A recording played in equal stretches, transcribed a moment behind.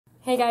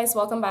Hey guys,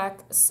 welcome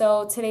back.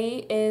 So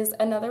today is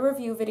another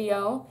review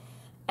video,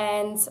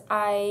 and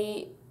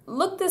I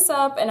looked this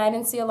up and I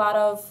didn't see a lot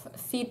of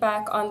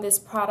feedback on this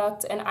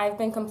product, and I've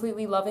been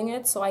completely loving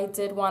it, so I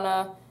did want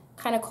to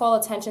kind of call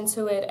attention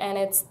to it. And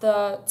it's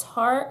the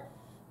Tarte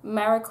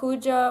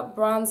Maracuja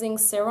Bronzing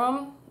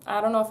Serum. I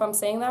don't know if I'm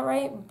saying that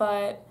right,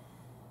 but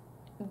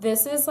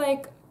this is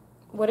like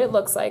what it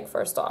looks like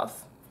first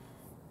off,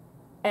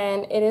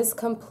 and it is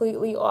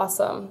completely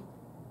awesome.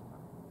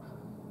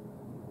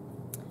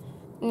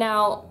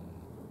 Now,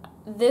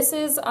 this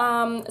is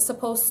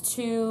supposed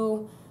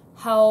to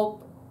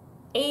help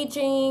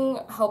aging,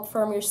 help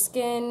firm your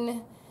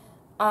skin,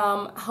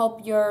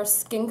 help your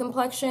skin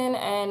complexion,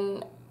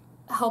 and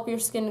help your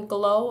skin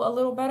glow a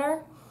little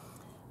better.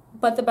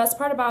 But the best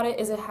part about it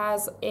is it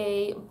has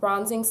a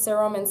bronzing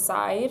serum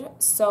inside,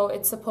 so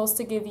it's supposed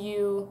to give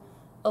you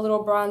a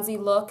little bronzy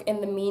look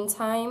in the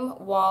meantime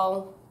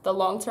while the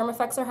long-term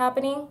effects are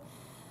happening.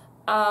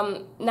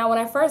 Now, when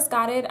I first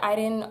got it, I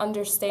didn't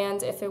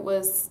understand if it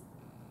was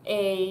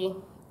a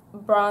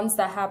bronze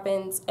that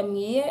happened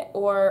immediate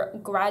or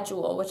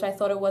gradual, which I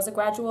thought it was a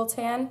gradual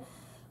tan.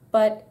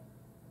 But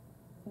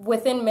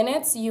within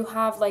minutes, you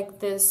have like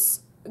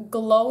this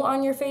glow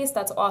on your face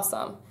that's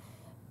awesome.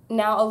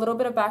 Now, a little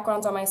bit of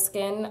background on my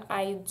skin.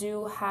 I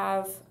do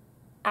have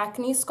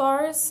acne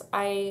scars.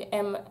 I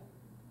am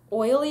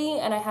oily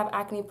and I have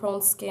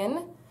acne-prone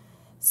skin.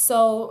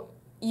 So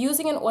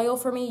using an oil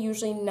for me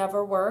usually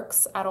never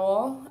works at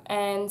all,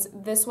 and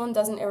this one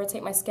doesn't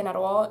irritate my skin at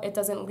all. It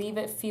doesn't leave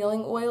it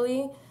feeling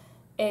oily.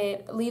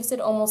 It leaves it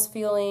almost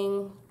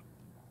feeling,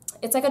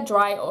 it's like a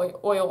dry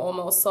oil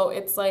almost, so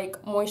it's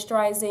like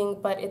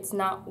moisturizing, but it's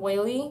not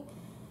oily.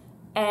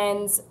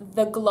 And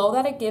the glow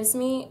that it gives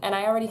me, and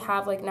I already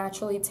have like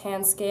naturally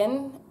tan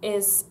skin,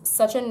 is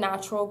such a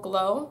natural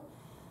glow.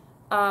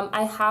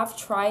 I have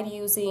tried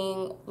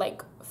using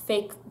like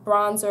fake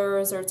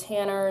bronzers or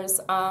tanners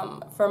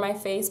for my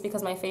face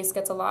because my face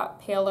gets a lot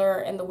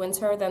paler in the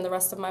winter than the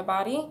rest of my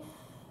body,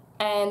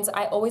 and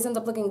I always end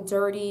up looking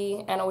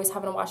dirty and always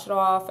having to wash it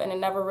off, and it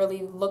never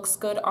really looks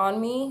good on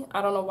me.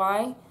 I don't know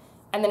why.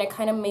 And then it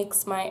kind of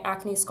makes my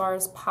acne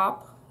scars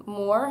pop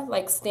more,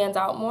 like stand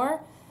out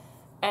more,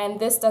 and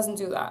this doesn't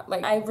do that.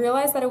 Like, I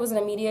realized that it was an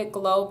immediate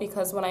glow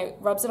because when I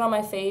rubbed it on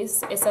my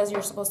face, it says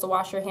you're supposed to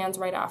wash your hands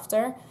right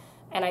after,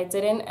 and I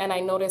didn't, and I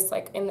noticed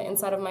like in the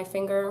inside of my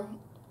finger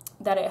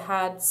that it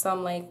had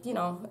some, like, you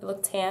know, it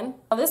looked tan.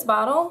 Now, this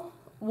bottle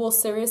will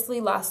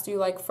seriously last you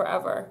like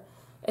forever.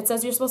 It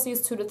says you're supposed to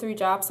use 2 to 3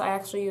 drops. I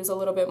actually use a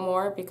little bit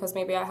more because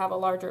maybe I have a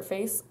larger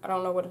face. I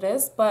don't know what it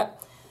is, but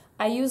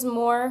I use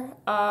more,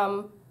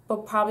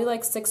 but probably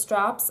like 6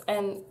 drops,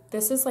 and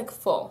this is like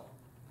full.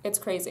 It's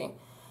crazy.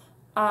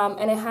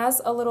 And it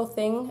has a little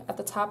thing at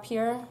the top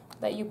here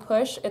that you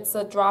push. It's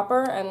a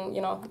dropper, and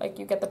you know, like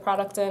you get the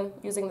product in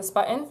using this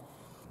button.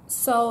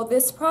 So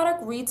this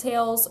product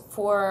retails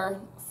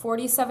for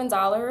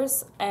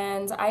 $47,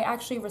 and I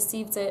actually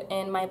received it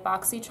in my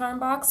BoxyCharm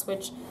box,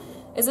 which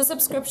is a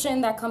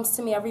subscription that comes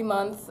to me every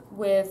month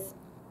with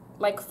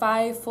like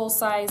 5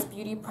 full-size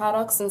beauty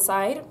products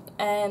inside,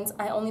 and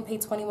I only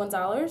paid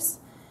 $21.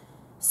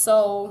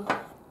 So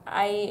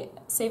I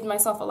saved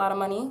myself a lot of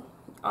money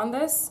on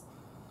this.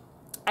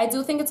 I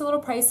do think it's a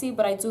little pricey,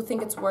 but I do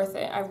think it's worth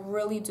it. I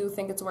really do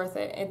think it's worth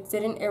it. It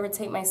didn't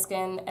irritate my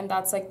skin, and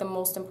that's like the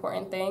most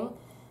important thing,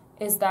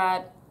 is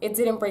that it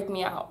didn't break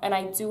me out. And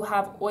I do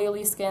have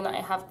oily skin,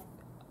 I have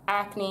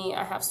acne,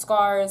 I have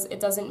scars. It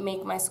doesn't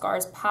make my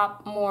scars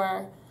pop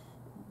more.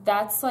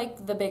 That's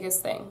like the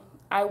biggest thing.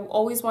 I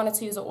always wanted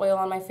to use an oil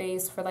on my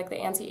face for like the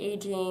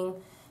anti-aging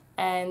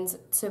and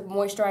to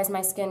moisturize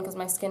my skin because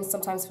my skin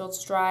sometimes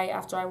feels dry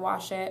after I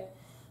wash it.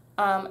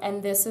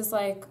 And this is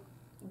like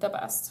the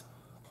best.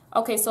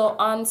 Okay, so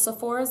on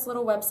Sephora's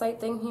little website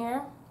thing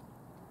here,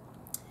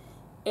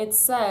 it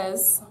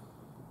says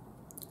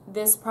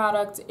this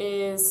product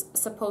is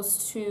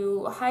supposed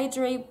to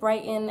hydrate,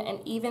 brighten, and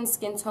even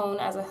skin tone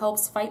as it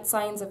helps fight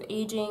signs of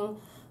aging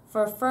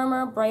for a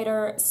firmer,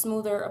 brighter,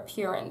 smoother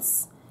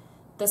appearance.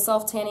 The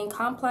self-tanning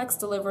complex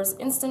delivers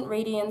instant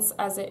radiance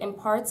as it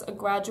imparts a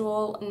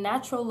gradual,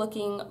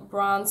 natural-looking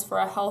bronze for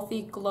a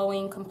healthy,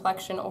 glowing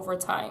complexion over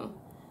time.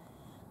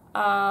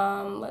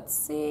 Let's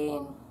see.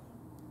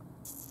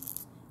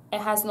 It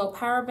has no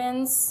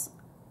parabens.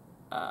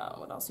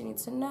 What else you need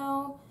to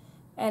know?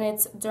 And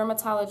it's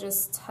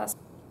dermatologist test.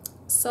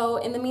 So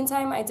in the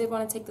meantime, I did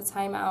want to take the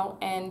time out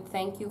and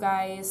thank you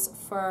guys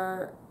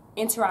for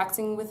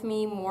interacting with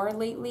me more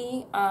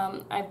lately.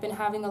 I've been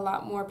having a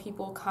lot more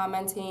people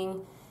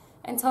commenting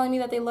and telling me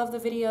that they love the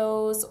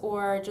videos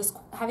or just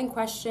having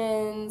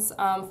questions,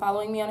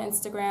 following me on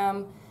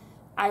Instagram.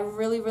 I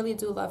really, really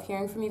do love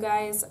hearing from you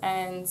guys,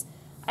 and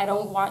I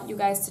don't want you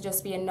guys to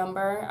just be a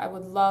number. I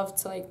would love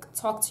to like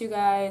talk to you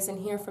guys and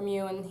hear from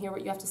you and hear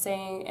what you have to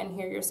say and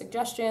hear your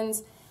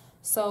suggestions.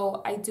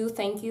 So I do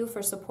thank you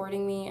for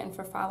supporting me and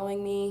for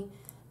following me,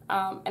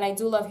 and I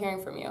do love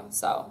hearing from you.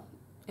 So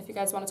if you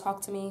guys want to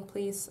talk to me,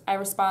 please. I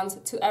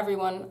respond to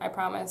everyone, I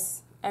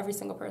promise, every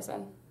single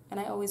person,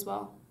 and I always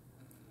will.